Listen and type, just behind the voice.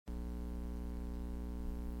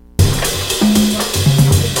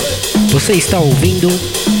Você está ouvindo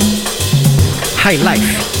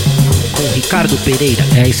HIgH com Ricardo Pereira.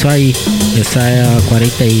 É isso aí. Essa é a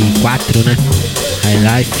 44, né?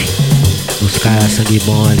 HIgH. Os caras sangue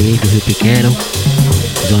bom ali do Rio Pequeno,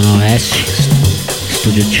 Zona Oeste,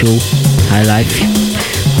 Studio 2, HIgH.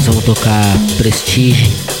 Nós vamos tocar Prestige,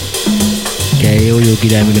 que é eu e o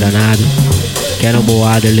Guilherme Granado, Cannibal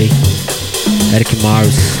Adderley, Eric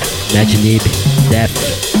Morris, Mad Lib, Death,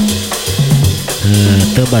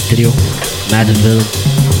 Tamba Trio, Mad Villain,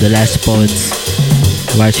 The Last Poets,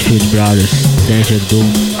 Whitefield Brothers, Danger Doom,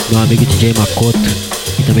 meu amigo DJ Makoto,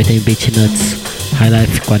 e também tem Beat Nuts,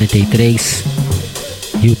 HIgH 43,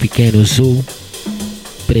 Rio Pequeno Zul,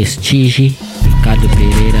 Prestige, Ricardo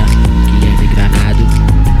Pereira, Guilherme Granado.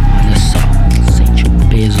 Olha só, sente o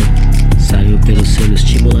peso, saiu pelo selo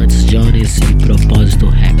Estimulantes Jones e Propósito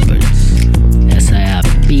Records. Essa é a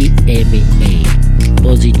PMA,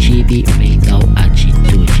 Positive Mental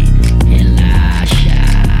Attitude. Relaxa.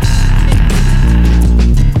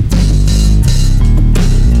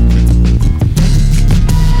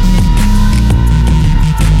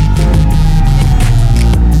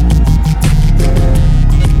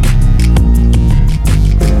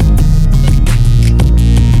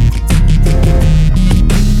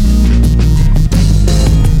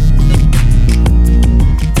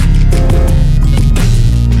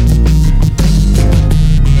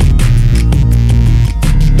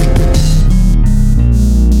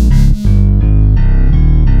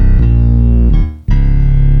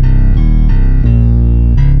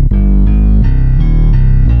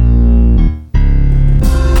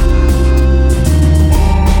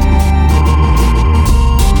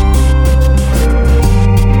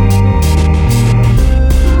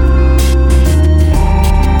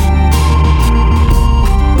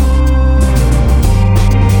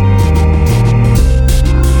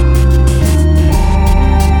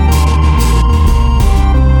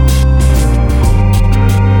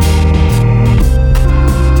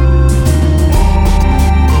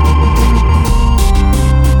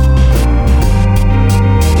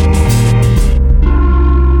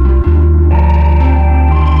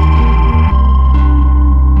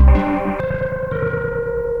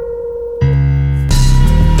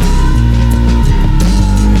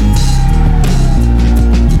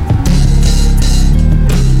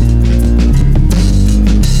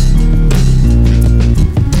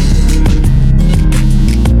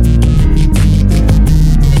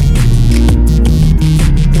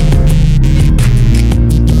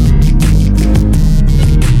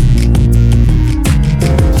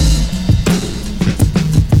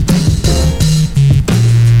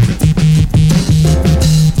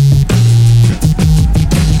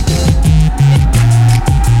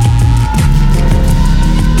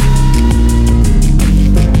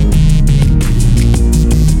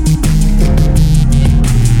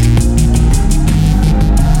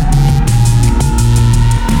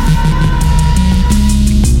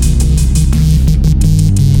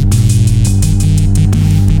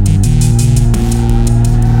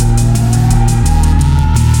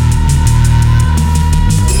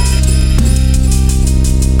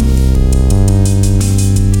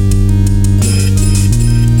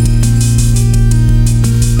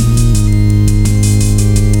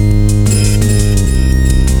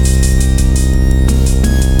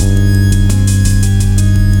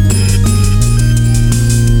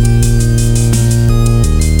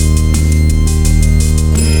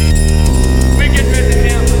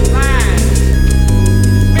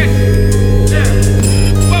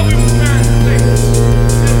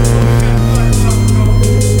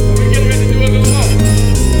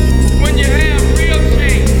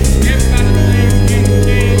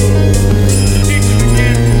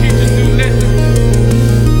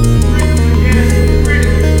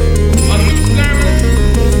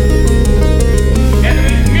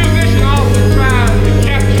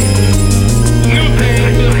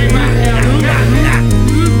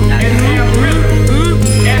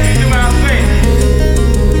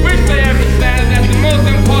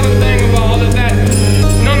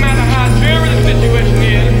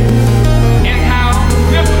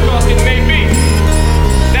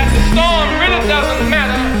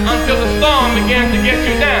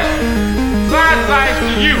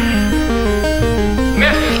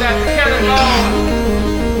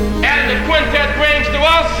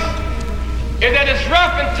 is that it's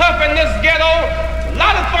rough and tough in this ghetto. A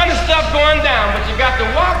lot of funny stuff going down, but you got to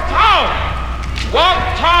walk tall. Walk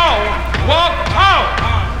tall. Walk tall.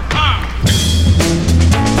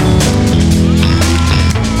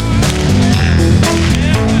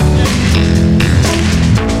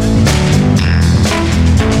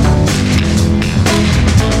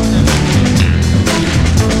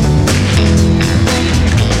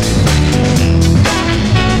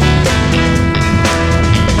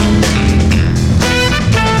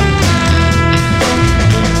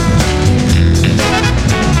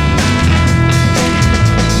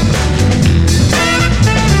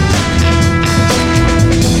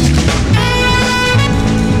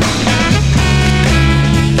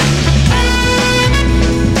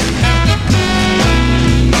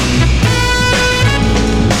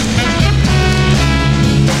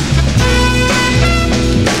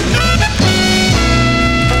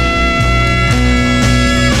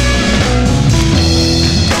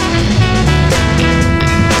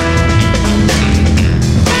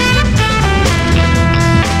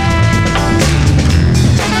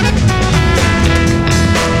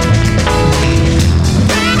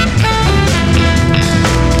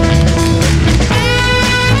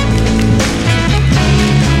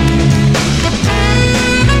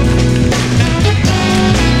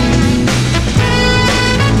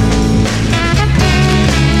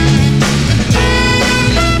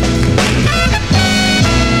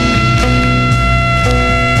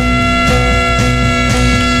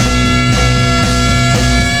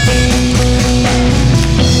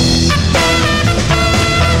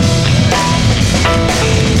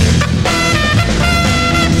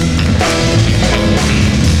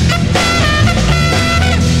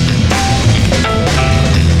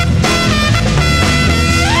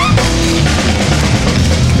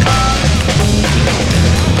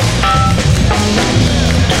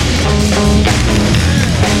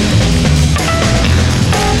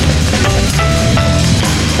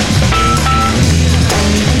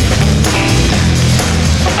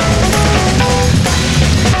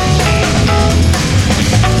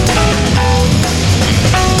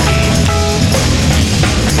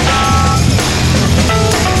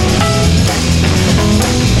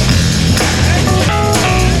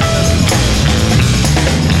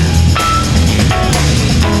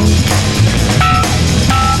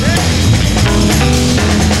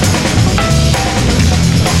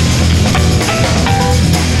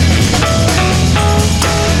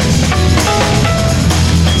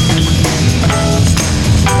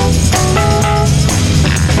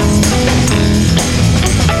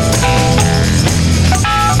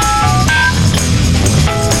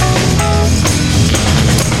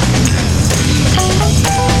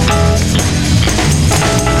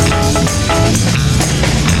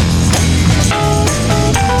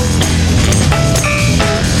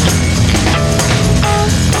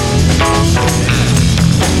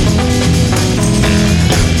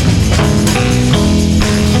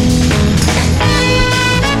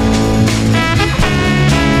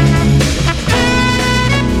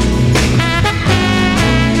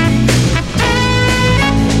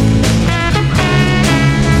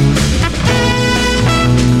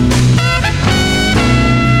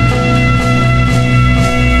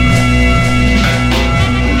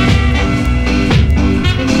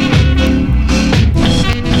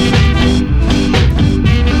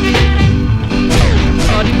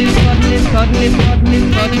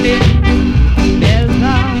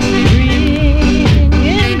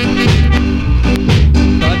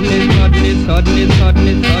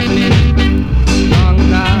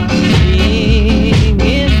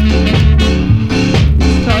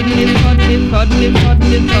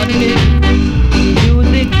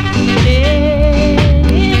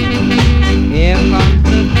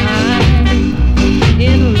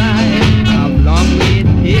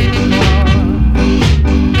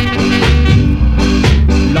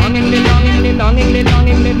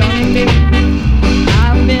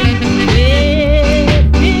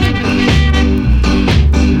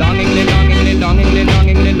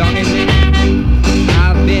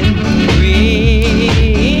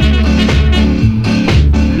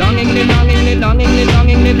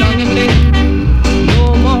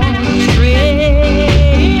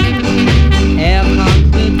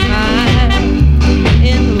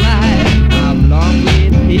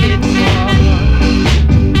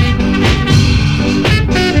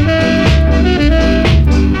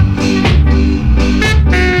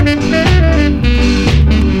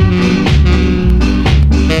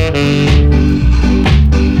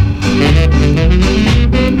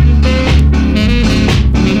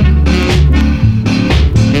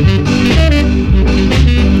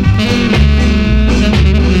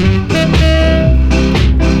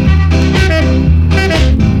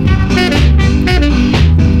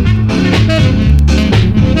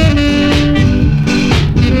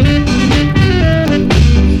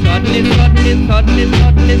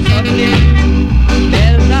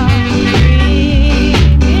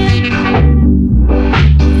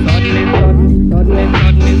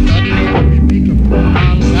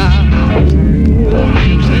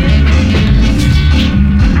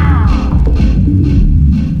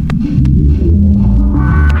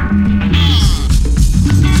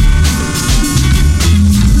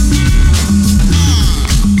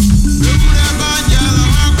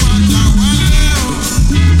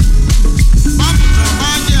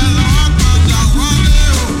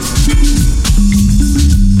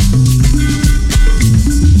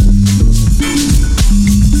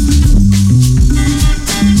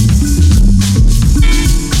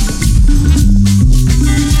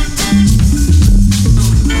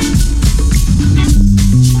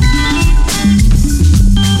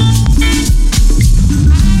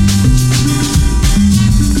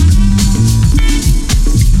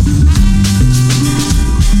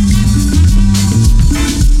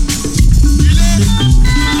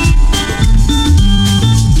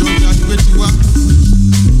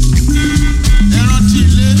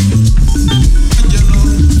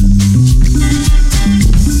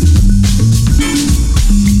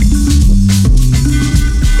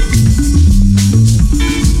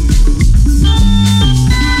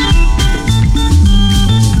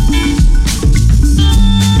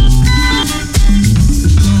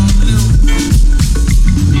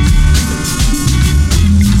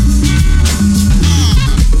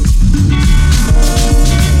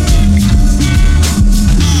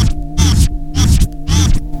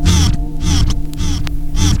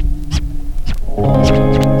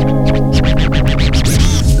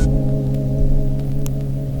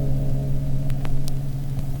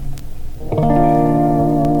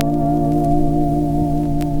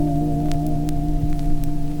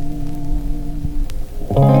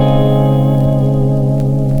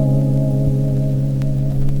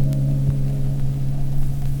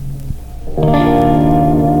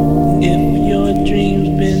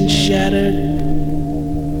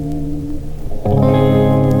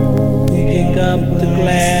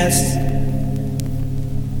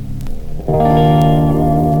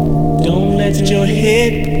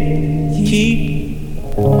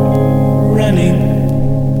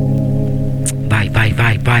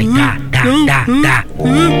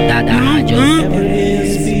 Da rádio. Whatever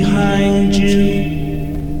is behind you,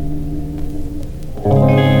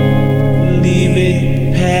 leave it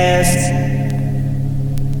past.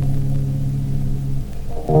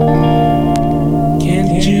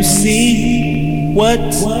 Can't you see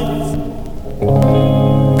what's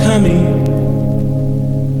coming?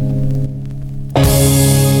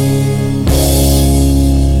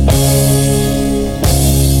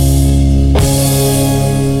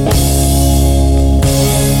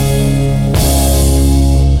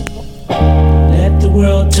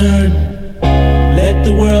 Let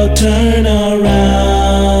the world turn around.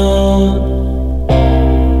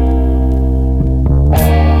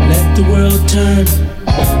 Let the world turn.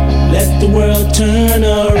 Let the world turn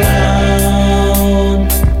around.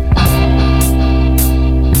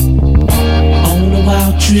 On a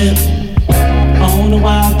wild trip. On a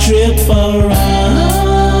wild trip around.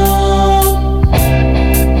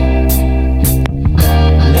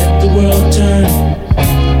 Let the world turn.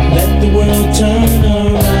 Let the world turn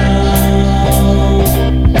around.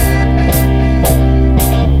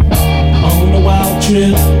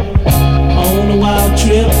 trip, on a wild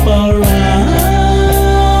trip around.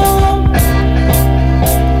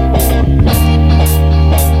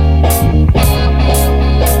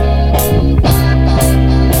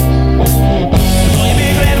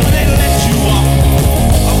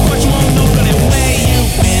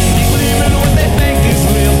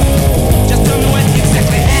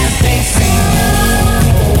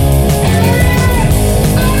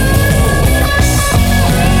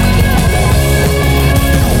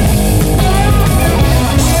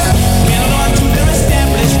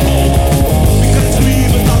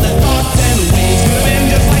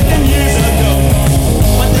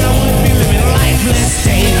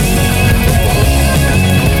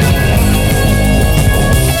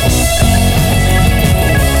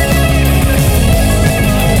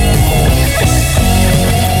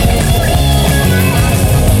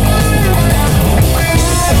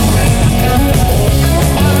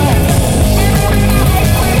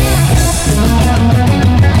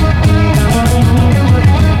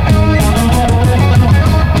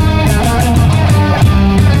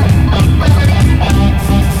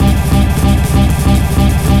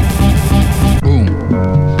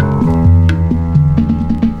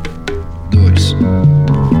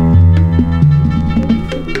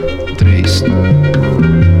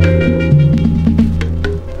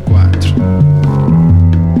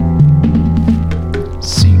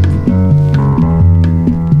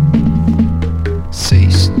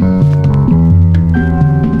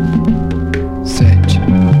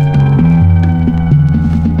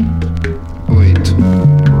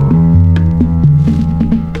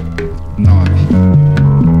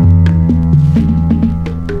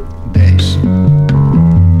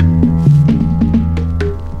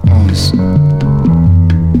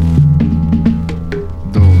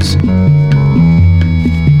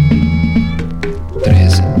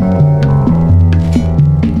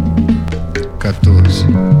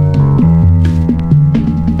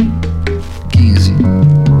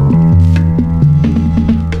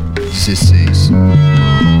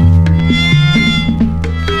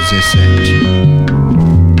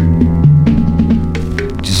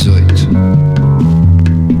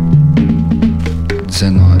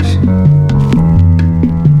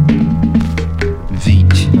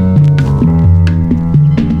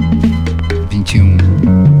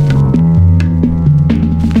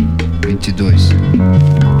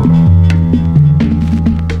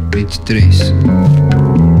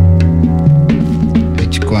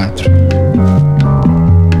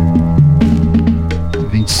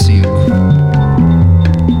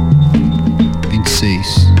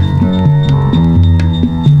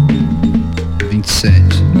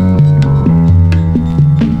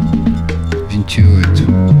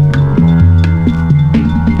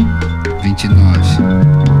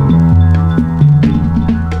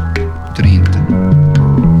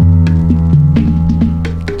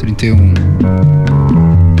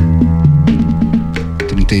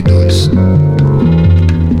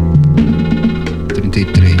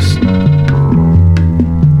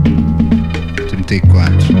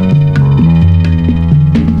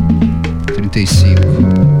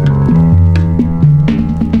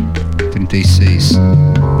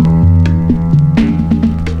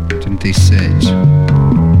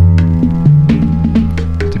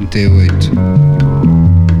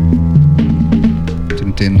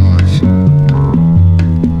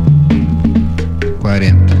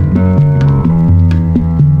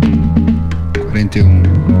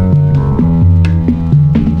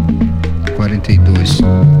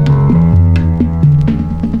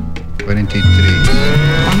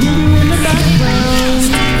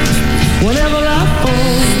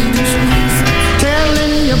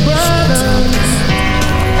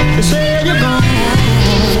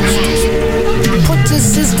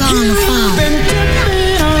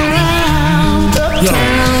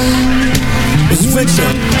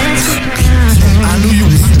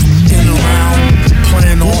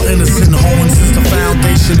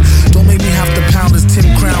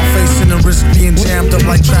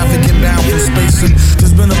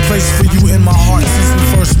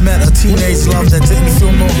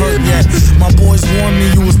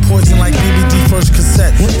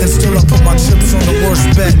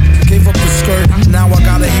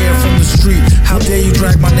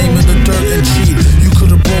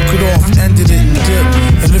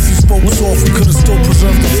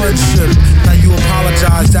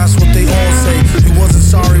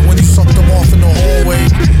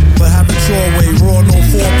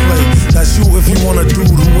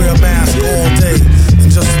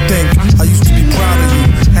 And just think, I used to be proud of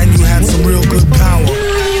you, and you had some real good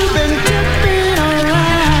power.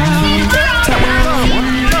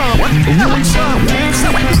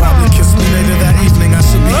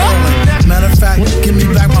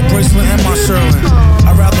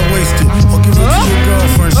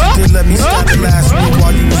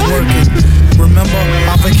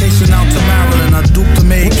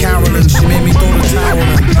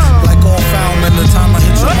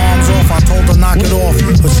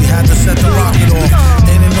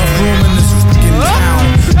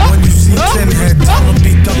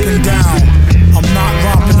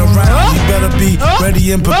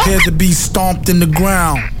 ready and prepared to be stomped in the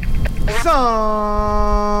ground. Sun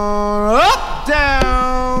up,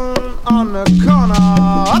 down on the corner,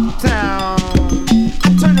 uptown.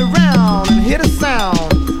 I turned around and hear the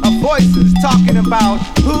sound of voices talking about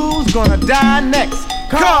who's gonna die next.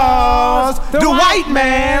 Cause the white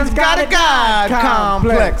man's got a God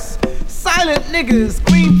complex. Silent niggas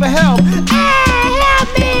scream for help. Hey,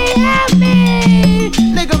 help me, help me.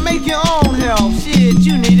 Nigga, make your own help. Shit,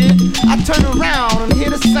 you need it. I turn around and hear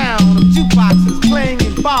the sound of jukeboxes playing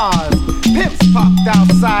in bars. Pimps parked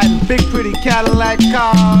outside in big pretty Cadillac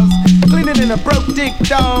cars. Cleaning in a broke dick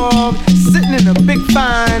dog. Sitting in a big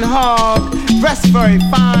fine hog. Dressed very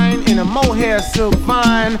fine in a mohair silk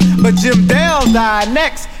vine. But Jim Dale died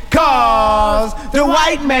next. Cause the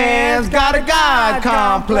white man's got a God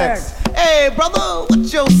complex. Hey brother,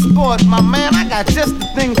 what's your sport, my man? I got just the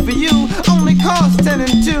thing for you. Only cost 10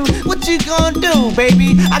 and 2. What you gonna do,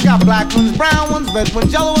 baby? I got black ones, brown ones, red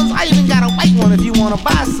ones, yellow ones. I even got a white one if you wanna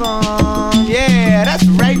buy some. Yeah, that's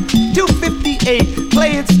right. 258,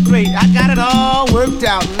 play it straight. I got it all worked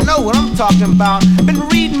out. Know what I'm talking about. Been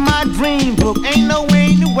reading my dream book. Ain't no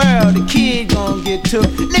way in the world the kid gonna get took.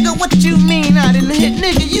 Nigga, what you mean I didn't hit?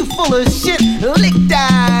 Nigga, you full of shit. Lick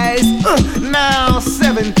dies. Now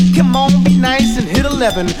 7. Come on, be nice and hit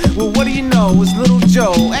 11. Well, what do you know? It's Little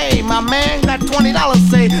Joe. Hey, my man got $20.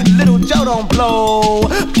 Say Little Joe don't blow.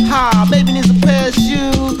 Ha, baby needs a pair of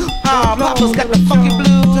shoes. Ha, Papa's got the funky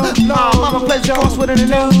blues. Ha, Mama plays the crossword in the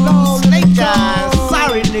news. Snake eyes,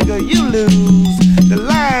 sorry nigga, you lose. The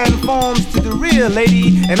line forms to the real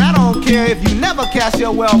lady, and I don't care if you never cash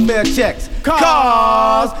your welfare checks.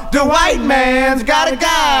 Cause the white man's got a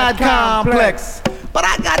God complex. But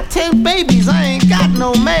I got 10 babies, I ain't got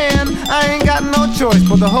no man. I ain't got no choice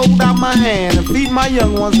but to hold out my hand and feed my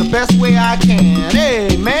young ones the best way I can.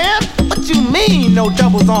 Hey man, what you mean no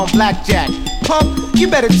doubles on blackjack? Pump, you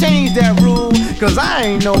better change that rule, cause I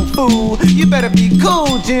ain't no fool. You better be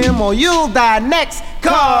cool, Jim, or you'll die next.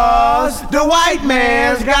 Cause the white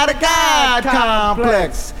man's got a God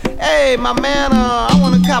complex. Hey, my man, I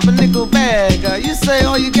wanna cop a nickel bag. You say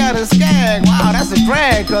all you got is skag. Wow, that's a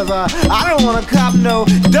drag, cause I don't wanna cop no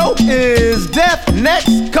dope is death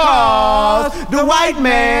next. Cause the white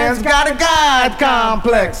man's got a God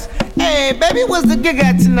complex. Hey, baby, what's the gig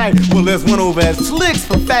at tonight? Well, there's one over at Slicks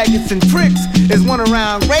for faggots and tricks. There's one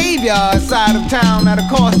around Graveyard side of town that'll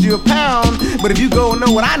cost you £1. But if you go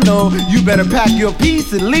know what I know, you better pack your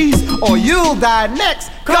piece at least, or you'll die next.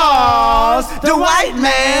 Cause the white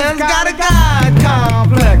man's got a God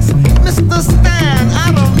complex. Mr. Stan,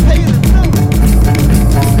 I don't pay the dues.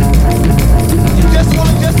 You just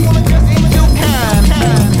wanna you can.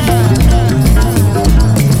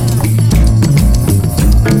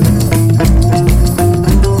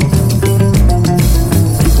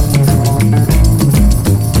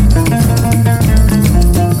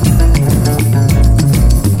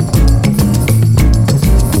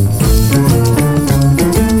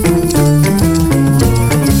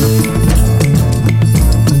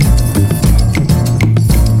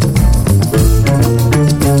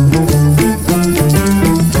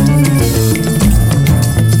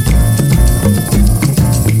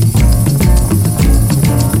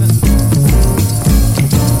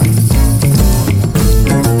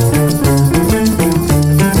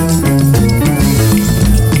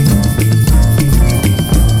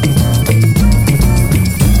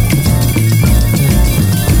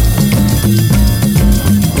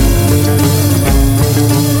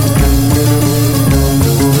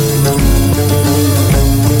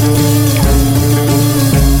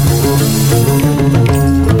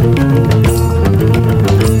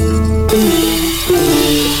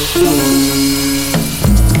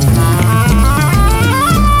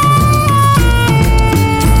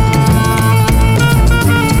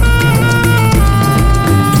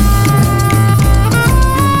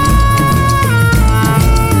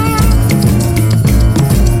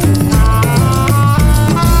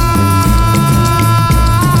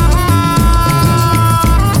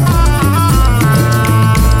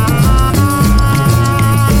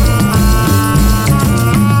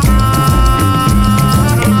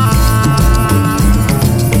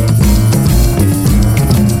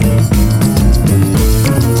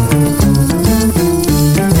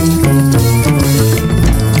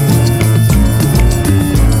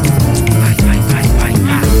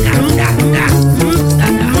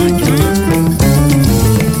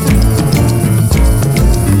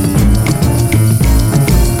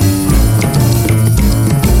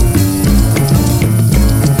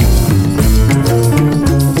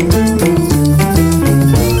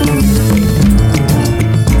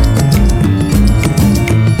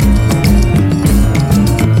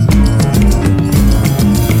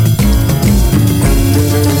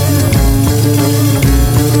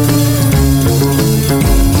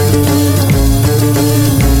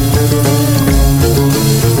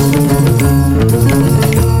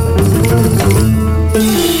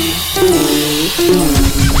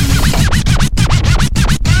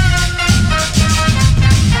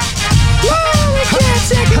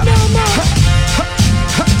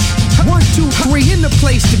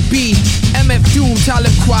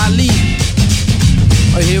 Talib Kweli.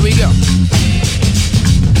 Oh, here we go.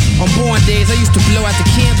 On born days, I used to blow out the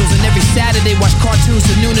candles, and every Saturday watch cartoons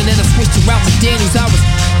till noon, and then I switched to Ralph McDaniels. I was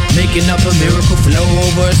making up a miracle flow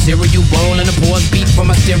over a cereal bowl and a pause beat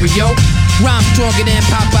from my stereo. Rhyme stronger than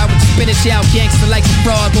Popeye with the spinach out, gangster like a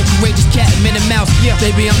frog, or courageous cat and Minnie Mouse. Yeah,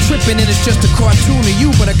 baby, I'm tripping and it's just a cartoon of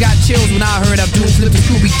you, but I got chills when I heard Abdul flip the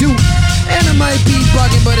Scooby-Doo. And I might be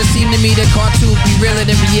bugging, but it seemed to me that cartoons be realer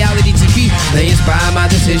than reality TV. They inspire my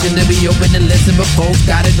decision to be open and listen, but folks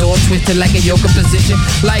got it all twisted like a yoga position.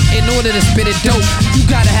 Like in order to spit it dope, you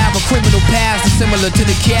gotta have a criminal past that's similar to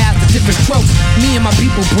the cast of different strokes. Me and my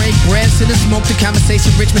people break bread, sit and smoke. The conversation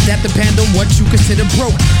rich, but that depend on what you consider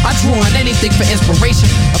broke. I draw on anything for inspiration,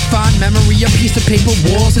 a fond memory, a piece of paper,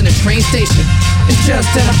 walls, and a train station. It's just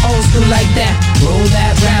that I'm old school like that. Roll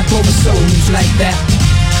that rap over souls like that.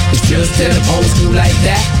 It's just that I'm old school like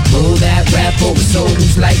that. Roll that rap over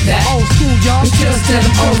souls like that. Old school, y'all. It's just that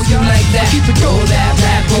I'm old school like that. Roll that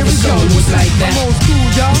rap over souls like that. Old school,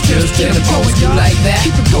 y'all. It's just that I'm old school like that.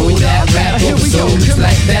 Roll that rap over souls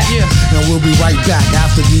like that. And we'll be right back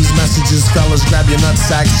after these messages. Fellas, grab your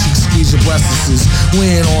nutsack, cheeks, squeeze your breasts.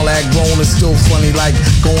 We ain't all that grown, it's still funny, like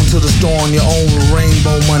going to the store on your own with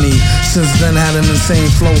rainbow money. Since then had an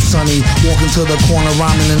insane flow, sonny. Walking to the corner,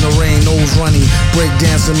 rhyming in the rain, nose runny. Break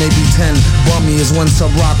dancing, maybe 10. Bummy is when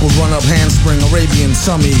Sub Rock would run up handspring, Arabian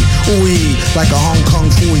summy. Ooh, like a Hong Kong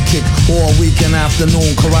Fooey kick, or a weekend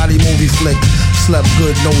afternoon karate movie flick. Slept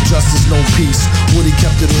good, no justice, no peace. Woody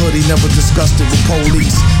kept it hoodie, never discussed it with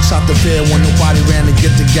police. Shot the fair when nobody ran to get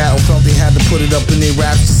the gat, or felt they had to put it up in their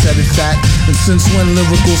raps to set it fat. And since when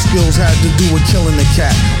lyrical skills had to do with killing the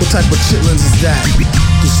cat? What type of chitlins is that?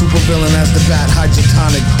 The supervillain has the bat,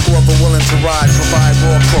 hydrotonic. Whoever willing to ride, provide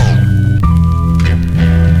raw pro.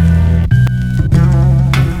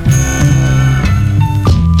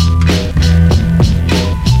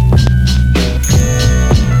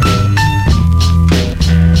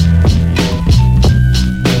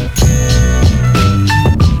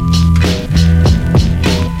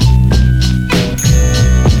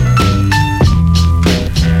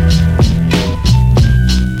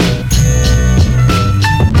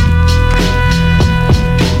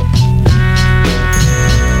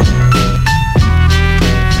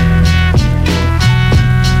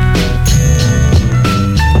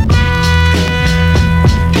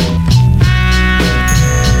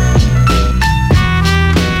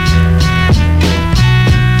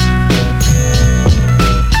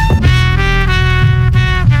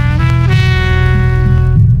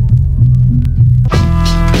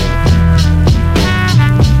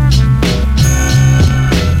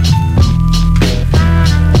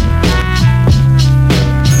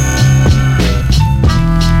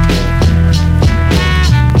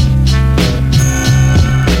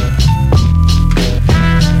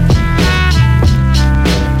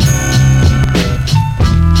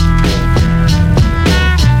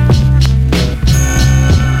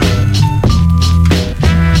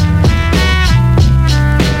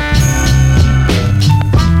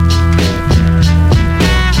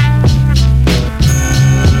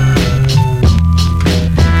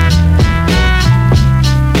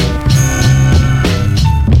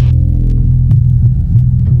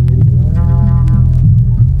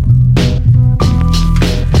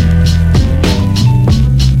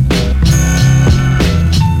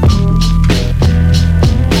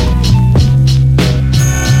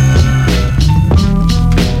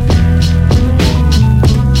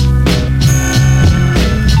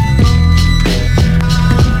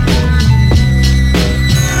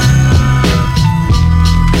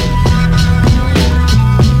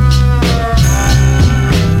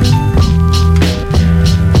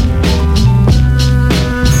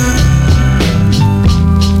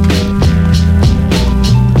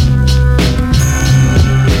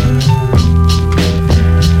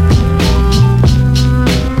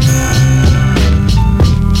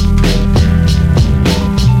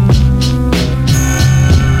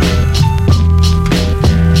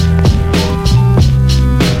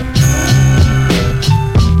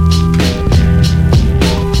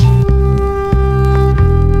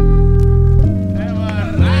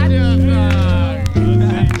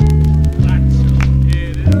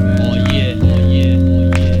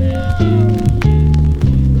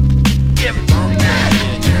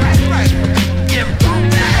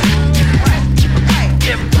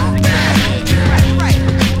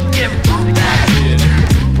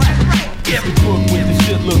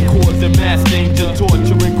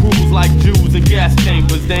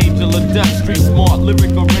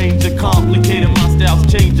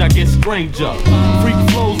 Stranger. Freak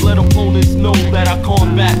flows let opponents know that I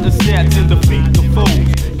combat the stats and defeat the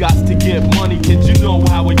foes. Got to get money, kid, you know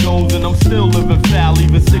how it goes. And I'm still living foul,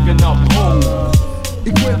 even sticking up hoes.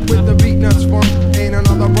 Equipped with the beat nuts funk. Ain't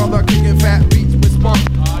another brother kicking fat beats with spunk.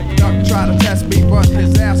 Duck try to test me, but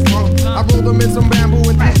his ass drunk. I rolled him in some bamboo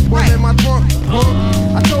and threw one in my trunk.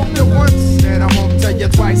 I told you once, and I won't tell you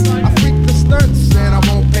twice. I freak the stunts, and I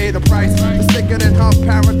won't pay the price. The sicker than her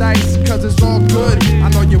paradise, cause it's all good. I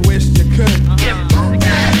know you wish you could.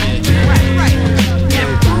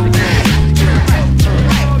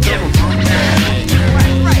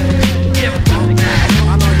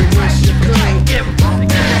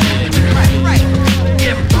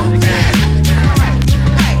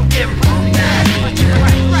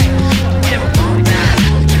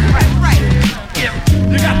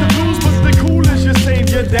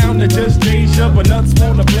 Down to just Asia, but nuts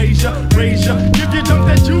wanna blaze ya, raise ya. Give you junk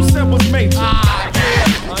that you said was major.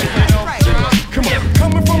 Come on,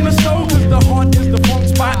 coming from the soul, cause the heart is the funk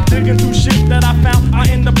spot. Digging through shit that I found out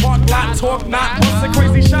in the park lot. Talk not, once the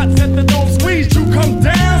crazy shots at the don't squeeze. You come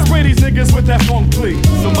down, spray these niggas with that funk please.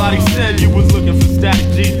 Somebody said you was looking for static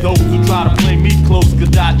G. Those who try to play me close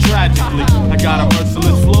could die tragically. I got a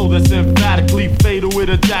merciless flow that's emphatically fatal. It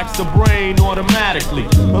attacks the brain automatically.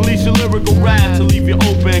 Unleash your lyrical wrath to leave you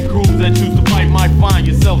open. Crews that choose to fight might find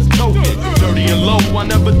yourselves choking. Dirty and low, I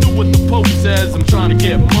never do what the Pope says. I'm trying to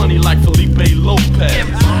get money like Felipe Lopez.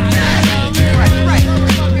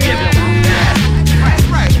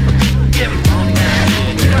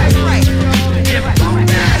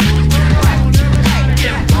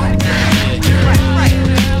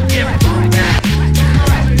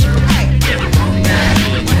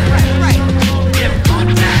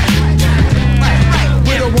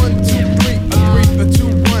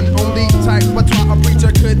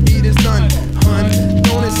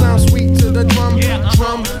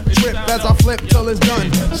 As I flip till it's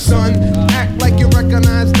done, son, act like you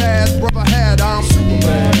recognize that brother had, I'm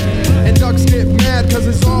Superman. And ducks get mad cause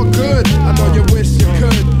it's all good, I know you wish you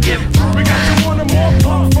could. We got you wanting more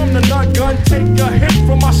pump from the nut gun. Take a hit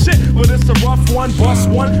from my shit, but it's a rough one, bust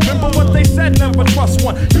one. Remember what they said, never trust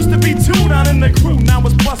one. Used to be two down in the crew, now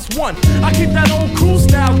it's plus one. I keep that old cool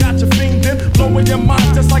style, got you fiendin', blowing your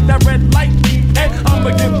mind just like that red light. And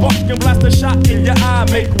I'ma get bucked and blast a shot in your eye.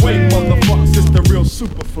 Make way, motherfuckers, it's the real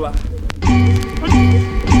Superfly.